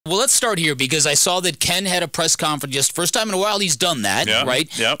Well, let's start here because I saw that Ken had a press conference just first time in a while he's done that, right?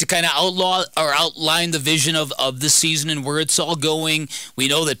 Yep. To kind of outline the vision of the season and where it's all going. We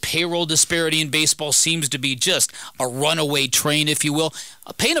know that payroll disparity in baseball seems to be just a runaway train, if you will.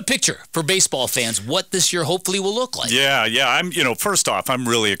 Paint a picture for baseball fans what this year hopefully will look like. Yeah. First off, I'm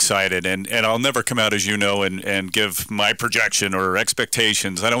really excited, and I'll never come out, as you know, and give my projection or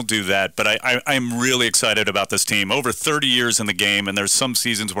expectations. I don't do that, but I'm really excited about this team. Over 30 years in the game, and there's some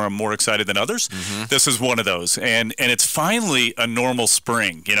seasons where I'm more excited than others. Mm-hmm. This is one of those, and it's finally a normal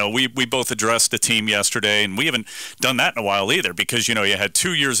spring. We both addressed the team yesterday, and we haven't done that in a while either because, you had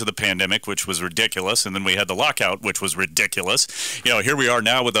 2 years of the pandemic, which was ridiculous, and then we had the lockout, which was ridiculous. Here we are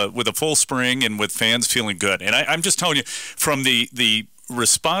now with a full spring and with fans feeling good. And I'm just telling you, from the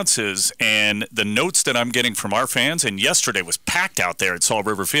responses and the notes that I'm getting from our fans, and yesterday was packed out there at Salt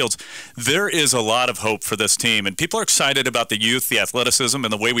River Fields, there is a lot of hope for this team. And people are excited about the youth, the athleticism,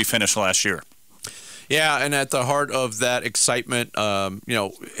 and the way we finished last year. Yeah, and at the heart of that excitement,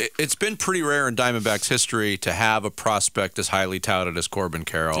 it's been pretty rare in Diamondbacks history to have a prospect as highly touted as Corbin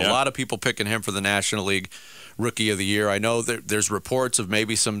Carroll. Yeah. A lot of people picking him for the National League Rookie of the Year. I know there's reports of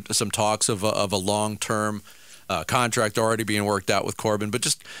maybe some talks of a long-term contract already being worked out with Corbin, but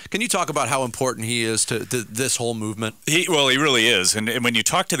just can you talk about how important he is to this whole movement? He really is, and when you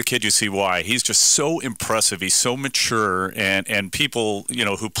talk to the kid, you see why. He's just so impressive. He's so mature, and people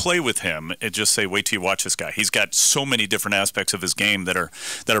who play with him just say, "Wait till you watch this guy." He's got so many different aspects of his game that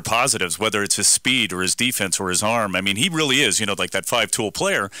are positives, whether it's his speed or his defense or his arm. I mean, he really is, like that five-tool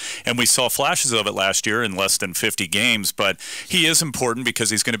player, and we saw flashes of it last year in less than 50 games. But he is important because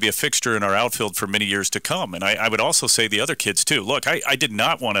he's going to be a fixture in our outfield for many years to come, and I would also say the other kids too. Look, I did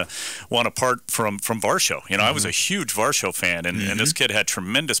not want to part from Varsho. I was a huge Varsho fan, and this kid had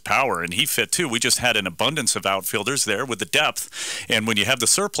tremendous power, and he fit too. We just had an abundance of outfielders there with the depth, and when you have the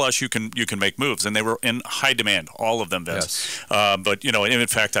surplus, you can make moves, and they were in high demand, all of them, Vince. Yes. But in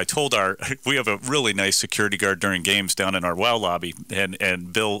fact, I told we have a really nice security guard during games down in our WOW lobby,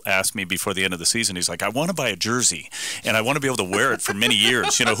 and Bill asked me before the end of the season, he's like, "I want to buy a jersey, and I want to be able to wear it for many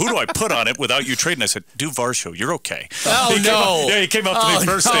years. Who do I put on it without you trading?" I said, "Do Varsho. You're okay." He came up to me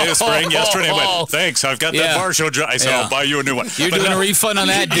first day of spring yesterday and went, "Thanks, I've got that Varsho jersey." I said, "I'll buy you a new one." You're doing a refund on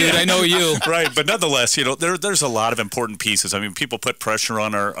that, dude. I know you. Right, but nonetheless, there's a lot of important pieces. I mean, people put pressure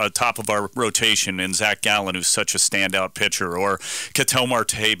on our top of our rotation in Zach Gallen, who's such a standout pitcher, or Ketel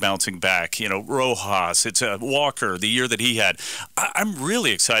Marte bouncing back. Rojas, it's Walker, the year that he had. I'm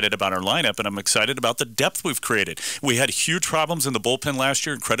really excited about our lineup, and I'm excited about the depth we've created. We had huge problems in the bullpen last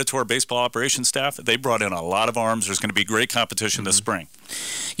year, and credit to our baseball operations staff. They brought in a lot of arms. There's going to be great competition this spring.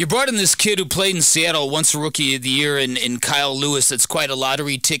 You brought in this kid who played in Seattle, once a Rookie of the Year, in Kyle Lewis. That's quite a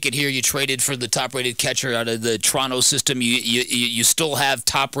lottery ticket here. You traded for the top-rated catcher out of the Toronto system. You still have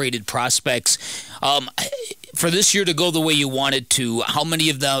top-rated prospects. For this year to go the way you want it to, how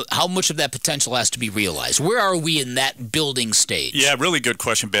much of that potential has to be realized? Where are we in that building stage? Yeah, really good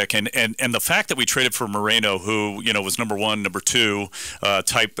question, Beck. And the fact that we traded for Moreno, who was number 1, number 2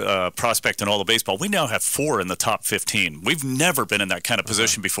 type prospect in all of baseball, we now have 4 in the top 15. We've never been in that kind of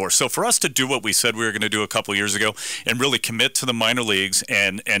position before. So for us to do what we said we were going to do a couple years ago and really commit to the minor leagues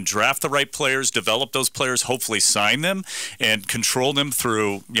and draft the right players, develop those players, hopefully sign them and control them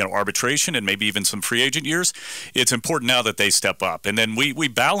through arbitration and maybe even some free agent years, it's important now that they step up. And then we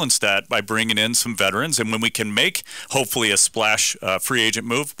balance that by bringing in some veterans, and when we can make hopefully a splash free agent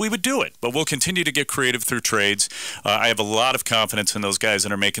move, we would do it. But we'll continue to get creative through trades. I have a lot of confidence in those guys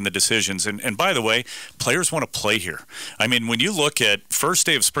that are making the decisions. And by the way, players want to play here. I mean, when you look at first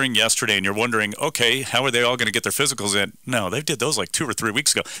day of spring yesterday and you're wondering, okay, how are they all going to get their physicals in? No, they did those like 2 or 3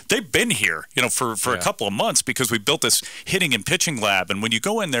 weeks ago. They've been here, for a couple of months because we built this hitting and pitching lab. And when you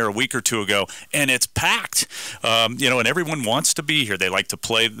go in there a week or 2 ago and it's packed, and everyone wants to be here. They like to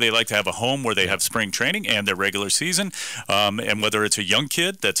play. They like to have a home where they have spring training and their regular season. And whether it's a young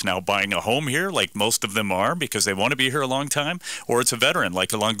kid that's now buying a home here, like most of them are because they want to be here a long time, or it's a veteran like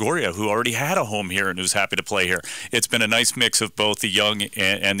Longoria who already had a home here and who's happy to play here. It's been a nice mix of both the young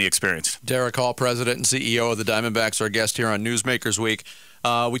and the experienced. Derrick Hall, President and CEO of the Diamondbacks, our guest here on Newsmakers Week.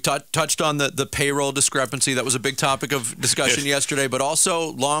 We touched on the payroll discrepancy. That was a big topic of discussion yesterday, but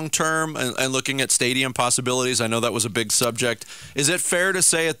also long-term and looking at stadium possibilities. I know that was a big subject. Is it fair to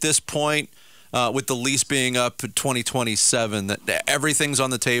say at this point with the lease being up in 2027, that everything's on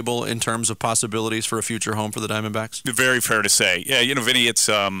the table in terms of possibilities for a future home for the Diamondbacks? Very fair to say. Yeah, Vinny, it's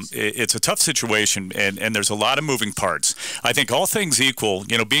a tough situation, and there's a lot of moving parts. I think all things equal,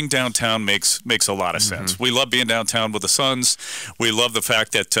 being downtown makes a lot of sense. We love being downtown with the Suns. We love the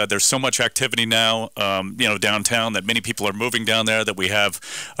fact that there's so much activity now, downtown, that many people are moving down there, that we have,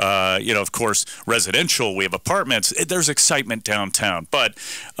 of course, residential, we have apartments. There's excitement downtown. But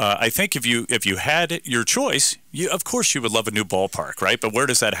I think if you had your choice, of course you would love a new ballpark, right? But where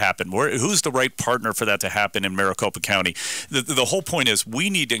does that happen? Who's the right partner for that to happen in Maricopa County? The whole point is we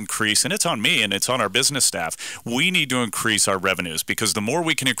need to increase, and it's on me and it's on our business staff, we need to increase our revenues, because the more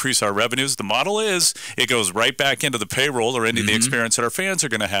we can increase our revenues, the model is it goes right back into the payroll or into the experience that our fans are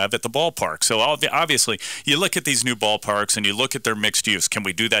going to have at the ballpark. So obviously you look at these new ballparks and you look at their mixed use. Can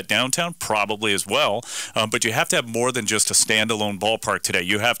we do that downtown? Probably as well. But you have to have more than just a standalone ballpark today.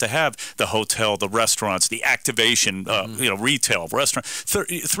 You have to have the hotel, the restaurants, the activation, retail, restaurant,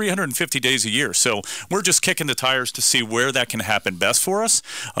 350 days a year. So we're just kicking the tires to see where that can happen best for us.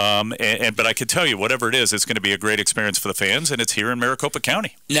 But I can tell you, whatever it is, it's going to be a great experience for the fans, and it's here in Maricopa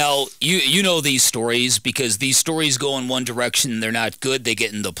County. Now, you know these stories, because these stories go in one direction, they're not good. They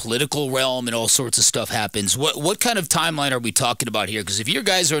get in the political realm and all sorts of stuff happens. What kind of timeline are we talking about here? Because if your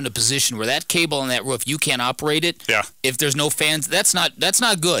guys are in a position where that cable on that roof, you can't operate it, if there's no fans, that's not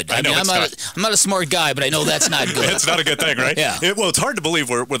good. I'm not a smart guy, but I know that's not good. It's not a good thing, right? Yeah. Well, it's hard to believe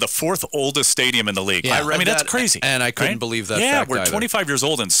we're the fourth oldest stadium in the league. Yeah. I mean, that's crazy. And I couldn't believe that Yeah, fact we're either. 25 years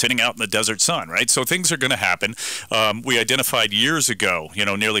old and sitting out in the desert sun, right? So things are going to happen. We identified years ago,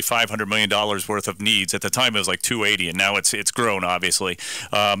 nearly $500 million worth of needs. At the time, it was like 280, and now it's grown, obviously.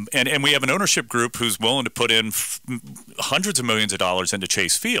 And we have an ownership group who's willing to put in hundreds of millions of dollars into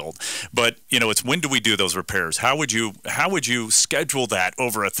Chase Field. But it's when do we do those repairs? How would you schedule that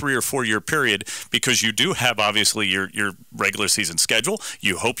over a 3 or 4 year period? Because you do have obviously your regular season schedule.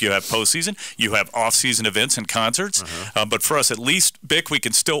 You hope you have postseason. You have off-season events and concerts. But for us, at least, Bick, we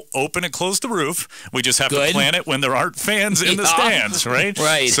can still open and close the roof. We just have to plan it when there aren't fans in the stands, right?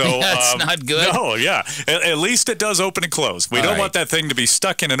 Right. So that's not good. No, yeah. At least it does open and close. We don't want that thing to be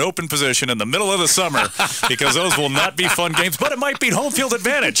stuck in an open position in the middle of the summer, because those will not be fun games. But it might be home field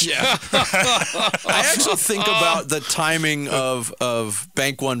advantage. Yeah. I actually think about the timing of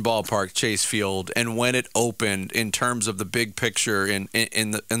Bank One Ballpark, Chase Field, and when it opened in terms of the big picture in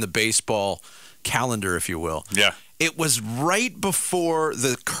the baseball calendar, if you will. Yeah. It was right before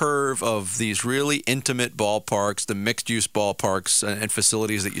the curve of these really intimate ballparks, the mixed-use ballparks and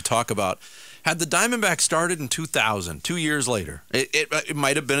facilities that you talk about. Had the Diamondbacks started in 2000, 2 years later, it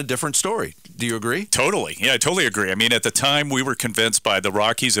might have been a different story. Do you agree? Totally. Yeah, I totally agree. I mean, at the time, we were convinced by the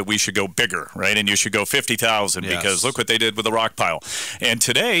Rockies that we should go bigger, right? And you should go 50,000 because look what they did with the rock pile. And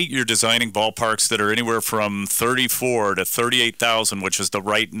today, you're designing ballparks that are anywhere from 34 to 38,000, which is the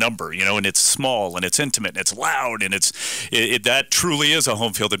right number, and it's small and it's intimate and it's loud and that truly is a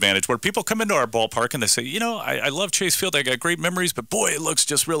home field advantage, where people come into our ballpark and they say, I love Chase Field. I got great memories, but boy, it looks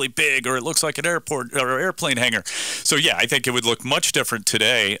just really big, or it looks like an airport or airplane hangar. So yeah, I think it would look much different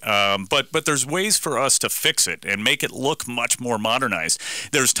today. But there's ways for us to fix it and make it look much more modernized.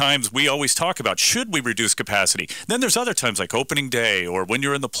 There's times we always talk about, should we reduce capacity? Then there's other times like opening day, or when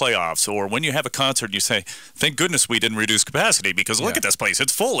you're in the playoffs, or when you have a concert and you say, thank goodness we didn't reduce capacity, because look at this place,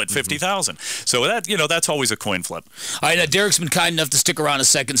 it's full at 50,000. So that's always a coin flip. All right, Derrick's been kind enough to stick around a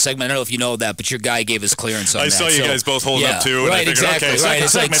second segment. I don't know if you know that, but your guy gave us clearance on that. I saw you guys both holding up too. Right, exactly. Right.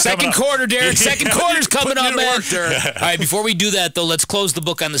 It's like second quarter, Derrick. Second quarter's coming up, man. All right, before we do that, though, let's close the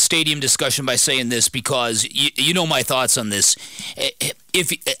book on the stadium discussion by saying this, because you know my thoughts on this.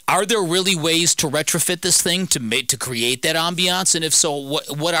 Are there really ways to retrofit this thing to create that ambiance? And if so,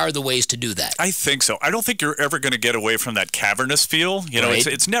 what are the ways to do that? I think so. I don't think you're ever going to get away from that cavernous feel.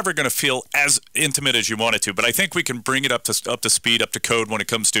 It's never going to feel as intimate as you want it to. But I think we can bring it up to speed, up to code when it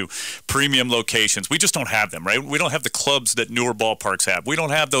comes to premium locations. We just don't have them, right? We don't have the clubs that newer ballparks have. We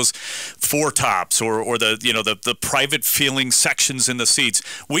don't have those four tops or the private feeling sections in the seats.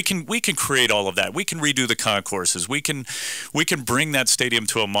 We can create all of that. We can redo the concourses. We can bring that stadium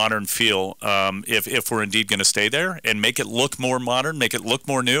to a modern feel if we're indeed going to stay there, and make it look more modern, make it look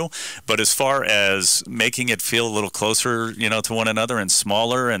more new. But as far as making it feel a little closer, to one another and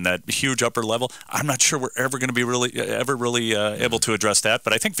smaller, and that huge upper level, I'm not sure we're ever going to be really able to address that.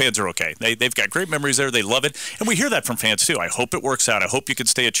 But I think fans are okay. They've got great memories there. They love it, and we hear that from fans too. I hope it works out. I hope you can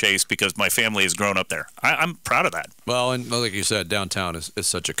stay at Chase, because my family has grown up there. I'm proud of that. Well, and like you said, downtown is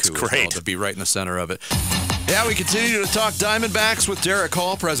such a coup. It's great to be right in the center of it. Yeah, we continue to talk Diamondbacks with Derrick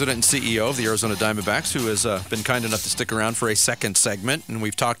Hall, President and CEO of the Arizona Diamondbacks, who has been kind enough to stick around for a second segment. And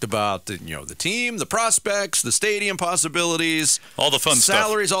we've talked about the team, the prospects, the stadium possibilities, all the fun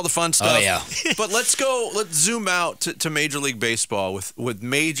salaries, stuff. all the fun stuff. Oh, yeah. But let's zoom out to Major League Baseball with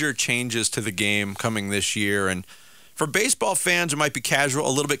major changes to the game coming this year. And for baseball fans who might be a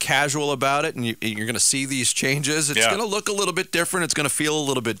little bit casual about it, and you're going to see these changes, it's going to look a little bit different. It's going to feel a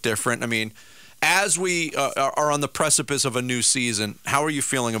little bit different. I mean, as we are on the precipice of a new season, how are you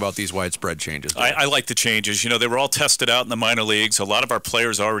feeling about these widespread changes? I like the changes. They were all tested out in the minor leagues. A lot of our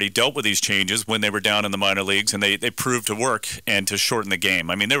players already dealt with these changes when they were down in the minor leagues, and they proved to work and to shorten the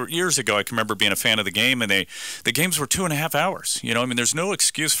game. I mean, there were years ago, I can remember being a fan of the game, and the games were 2.5 hours. I mean, there's no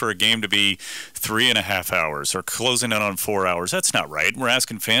excuse for a game to be 3.5 hours or closing in on 4 hours. That's not right. We're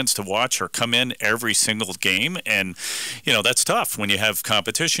asking fans to watch or come in every single game, and, that's tough when you have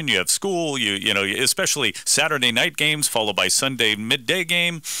competition, you have school, especially Saturday night games followed by Sunday midday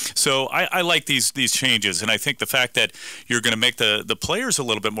game. So I like these changes, and I think the fact that you're going to make the players a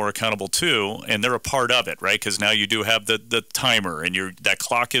little bit more accountable too, and they're a part of it, right? Because now you do have the timer, and that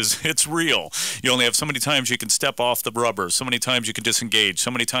clock it's real. You only have so many times you can step off the rubber, so many times you can disengage, so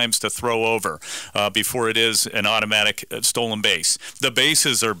many times to throw over before it is an automatic stolen base. The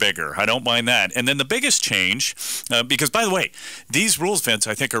bases are bigger. I don't mind that. And then the biggest change, because by the way, these rules, Vince,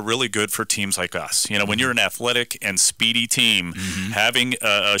 I think are really good for teams like us. When you're an athletic and speedy team, having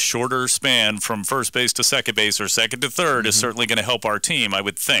a shorter span from first base to second base or second to third is certainly going to help our team, I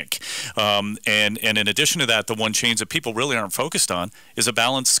would think. And in addition to that, the one change that people really aren't focused on is a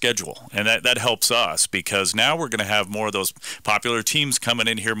balanced schedule. And that helps us, because now we're going to have more of those popular teams coming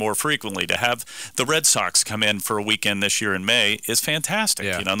in here more frequently. To have the Red Sox come in for a weekend this year in May is fantastic.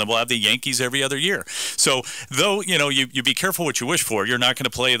 And then we'll have the Yankees every other year. So though, you be careful what you wish for. You're not going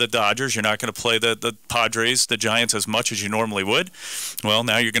to play the Dodgers. You're not going to play the Padres, the Giants, as much as you normally would. Well,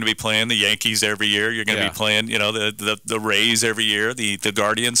 now you're going to be playing the Yankees every year. You're going to be playing, the Rays every year, the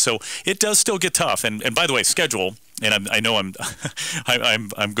Guardians. So it does still get tough. And by the way, schedule. And I know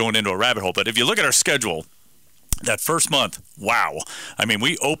I'm going into a rabbit hole, but if you look at our schedule, that first month, wow. I mean,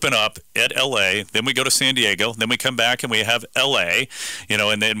 we open up at L.A., then we go to San Diego, then we come back and we have L.A.,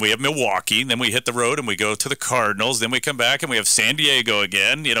 and then we have Milwaukee, then we hit the road and we go to the Cardinals, then we come back and we have San Diego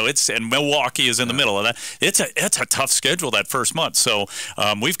again, and Milwaukee is in the middle of that. It's a tough schedule that first month. So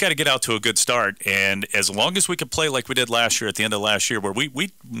we've got to get out to a good start, and as long as we can play like we did last year at the end of last year, where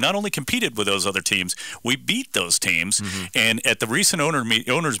we not only competed with those other teams, we beat those teams. And at the recent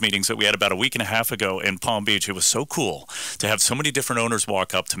owners meetings that we had about a week and a half ago in Palm Beach, it was so cool to have so many different owners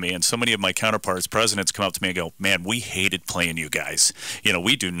walk up to me, and so many of my counterparts, presidents, come up to me and go, man, we hated playing you guys.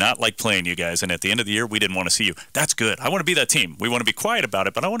 We do not like playing you guys, and at the end of the year, we didn't want to see you. That's good. I want to be that team. We want to be quiet about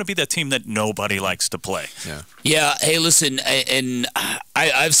it, but I want to be that team that nobody likes to play. Yeah. Hey, listen, and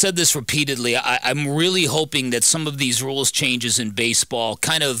I've said this repeatedly. I'm really hoping that some of these rules changes in baseball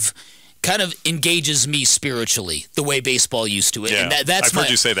kind of engages me spiritually the way baseball used to. Yeah, and that's I've heard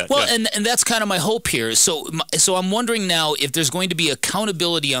you say that. Well, yeah. and that's kind of my hope here. So I'm wondering now if there's going to be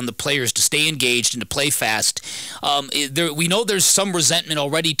accountability on the players to stay engaged and to play fast. We know there's some resentment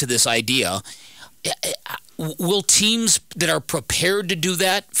already to this idea. Will teams that are prepared to do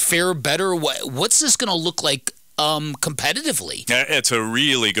that fare better? What's this going to look like competitively? It's a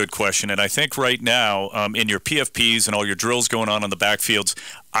really good question, and I think right now in your PFPs and all your drills going on the backfields,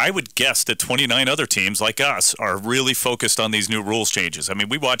 I would guess that 29 other teams like us are really focused on these new rules changes. I mean,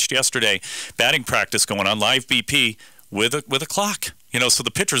 we watched yesterday batting practice going on, live BP with a clock. So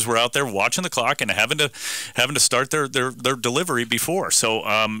the pitchers were out there watching the clock and having to start their delivery before. So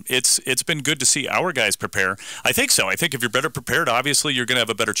it's been good to see our guys prepare. I think so. I think if you're better prepared, obviously you're going to have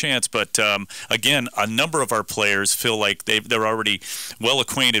a better chance. But again, a number of our players feel like they're already well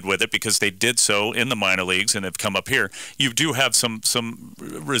acquainted with it because they did so in the minor leagues and have come up here. You do have some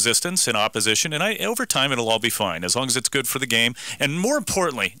resistance and opposition, and over time it'll all be fine as long as it's good for the game. And more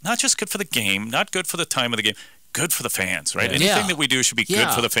importantly, not just good for the game, not good for the time of the game, good for the fans, right? Anything that we do should be good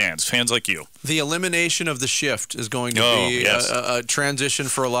for the fans like you. The elimination of the shift is going to be a transition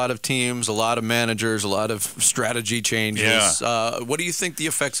for a lot of teams, a lot of managers, a lot of strategy changes. What do you think the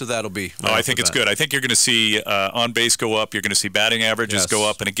effects of that will be? I think it's good. I think you're going to see on base go up. You're going to see batting averages go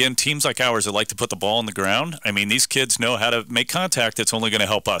up. And again, teams like ours that like to put the ball on the ground, I mean, these kids know how to make contact. It's only going to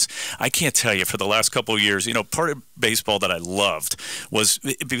help us. I can't tell you, for the last couple of years, part of baseball that I loved was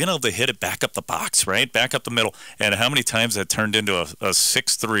being able to hit it back up the box, right? Back up the middle. And how many times that turned into a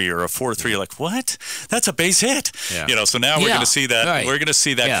 6-3 or a 4-3? You're like, what? That's a base hit. So now we're going to see that. Right. We're going to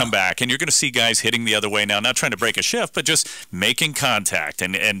see that come back, and you're going to see guys hitting the other way now, not trying to break a shift, but just making contact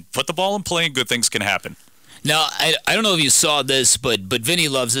and put the ball in play, and good things can happen. Now, I don't know if you saw this, but Vinny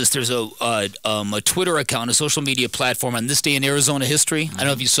loves this. There's a Twitter account, a social media platform on This Day in Arizona History. I don't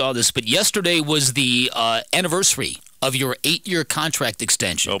know if you saw this, but yesterday was the anniversary of your 8-year contract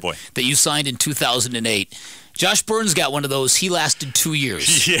extension. Oh, boy. That you signed in 2008. Josh Burns got one of those. He lasted 2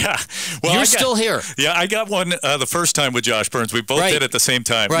 years. Yeah. Well, You're still here. Yeah, I got one the first time with Josh Burns. We both did at the same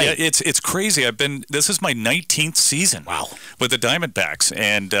time. Right. Yeah, it's crazy. This is my 19th season. Wow. With the Diamondbacks,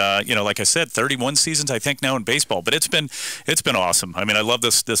 and like I said, 31 seasons I think now in baseball. But it's been awesome. I mean, I love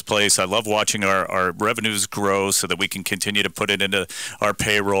this place. I love watching our revenues grow so that we can continue to put it into our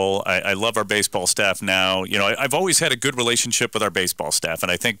payroll. I love our baseball staff now. I've always had a good relationship with our baseball staff,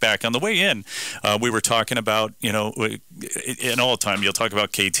 and I think back on the way in, we were talking about. In all the time, you'll talk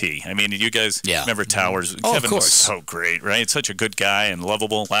about KT. I mean, you guys remember Towers. Oh, Kevin of course. was so great, right? Such a good guy and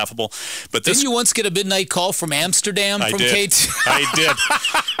lovable, laughable. But Didn't you once get a midnight call from Amsterdam from KT? I did.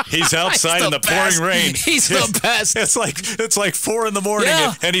 He's outside in the pouring rain. He's the best. It's like 4 in the morning,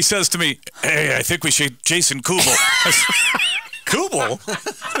 and he says to me, "Hey, I think we should Jason Kubel." Kubel?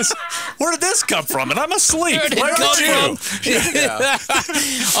 Where did this come from? And I'm asleep. Where are you?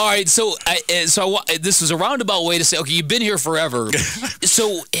 All right, so this is a roundabout way to say, okay, you've been here forever.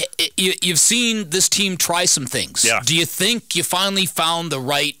 So you've seen this team try some things. Yeah. Do you think you finally found the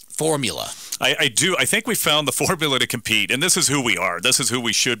right formula? I do. I think we found the formula to compete, and this is who we are. This is who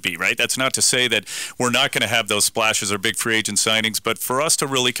we should be, right? That's not to say that we're not going to have those splashes or big free agent signings, but for us to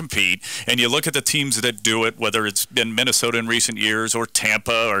really compete, and you look at the teams that do it, whether it's been Minnesota in recent years or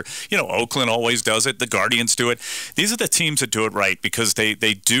Tampa or, Oakland always does it. The Guardians do it. These are the teams that do it right because they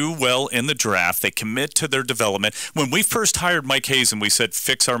do well in the draft. They commit to their development. When we first hired Mike Hazen, we said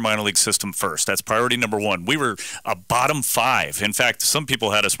fix our minor league system first. That's priority number 1. We were a bottom 5. In fact, some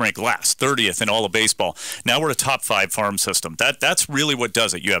people had us ranked last, 30th in all of baseball. Now we're a top 5 farm system. That's really what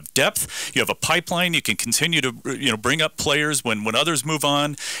does it. You have depth, you have a pipeline, you can continue to bring up players when others move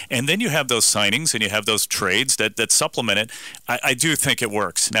on, and then you have those signings and you have those trades that supplement it. I do think it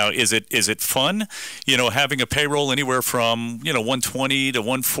works. Now, is it fun? Having a payroll anywhere from 120 to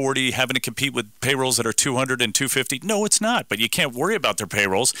 140, having to compete with payrolls that are 200 and 250? No, it's not. But you can't worry about their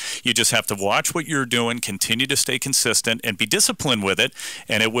payrolls. You just have to watch what you're doing, continue to stay consistent, and be disciplined with it,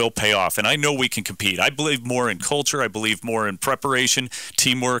 and it will pay off. And I know we can compete. I believe more in culture. I believe more in preparation,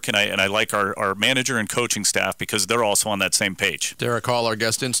 teamwork, and I like our manager and coaching staff because they're also on that same page. Derrick Hall, our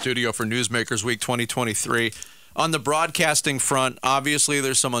guest in studio for Newsmakers Week 2023. On the broadcasting front, obviously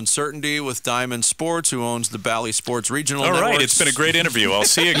there's some uncertainty with Diamond Sports, who owns the Bally Sports Regional Networks. All right, it's been a great interview. I'll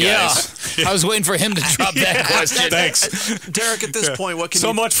see you guys. I was waiting for him to drop that question. Thanks. Derrick, at this point, what can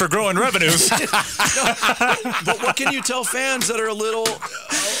so much for growing revenues. But what can you tell fans that are a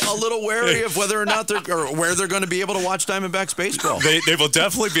little wary of whether or not where they're going to be able to watch Diamondbacks baseball? They will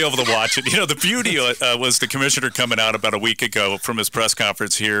definitely be able to watch it. The beauty was the commissioner coming out about a week ago from his press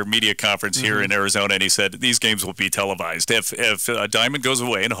conference here, media conference here in Arizona, and he said these games will be televised. If Diamond goes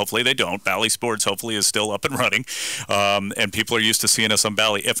away, and hopefully they don't, Bally Sports hopefully is still up and running, and people are used to seeing us on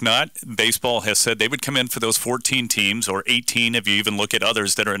Bally. If not, baseball has said they would come in for those 14 teams, or 18 if you even look at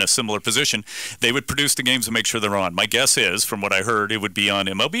others that are in a similar position. They would produce the games and make sure they're on. My guess is, from what I heard, it would be on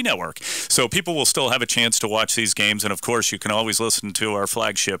MLB Network. So people will still have a chance to watch these games, and of course, you can always listen to our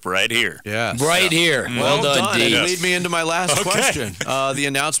flagship right here. Yeah, right here. Well done, Dave. You lead me into my last question. The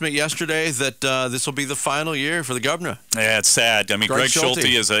announcement yesterday that this will be the final year for the governor. Yeah, it's sad. I mean, Greg Schulte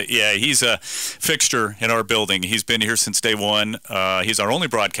is he's a fixture in our building. He's been here since day one. He's our only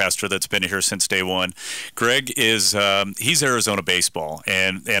broadcaster that's been here since day one. Greg is he's Arizona baseball,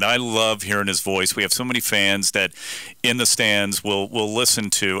 and I love hearing his voice. We have so many fans that in the stands will listen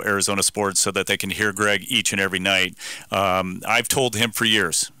to Arizona sports so that they can hear Greg each and every night. I've told him for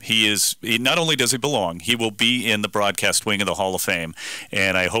years he not only does he belong, he will be in the broadcast wing of the Hall of Fame,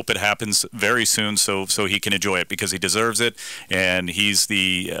 and I hope it happens very soon so he can enjoy it because he deserves it, and he's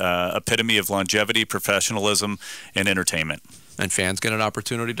the epitome of longevity, professionalism, and entertainment. And fans get an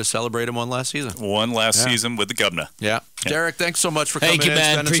opportunity to celebrate him one last season. One last season with the governor. Yeah. Derrick, thanks so much for coming in,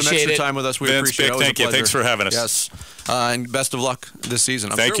 man. spending some extra time with us. We appreciate it. Thank you. Thanks for having us. Yes. And best of luck this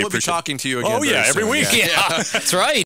season. I'm Thank sure you. we'll be talking to you again. Oh, yeah, every week. Yeah, that's right.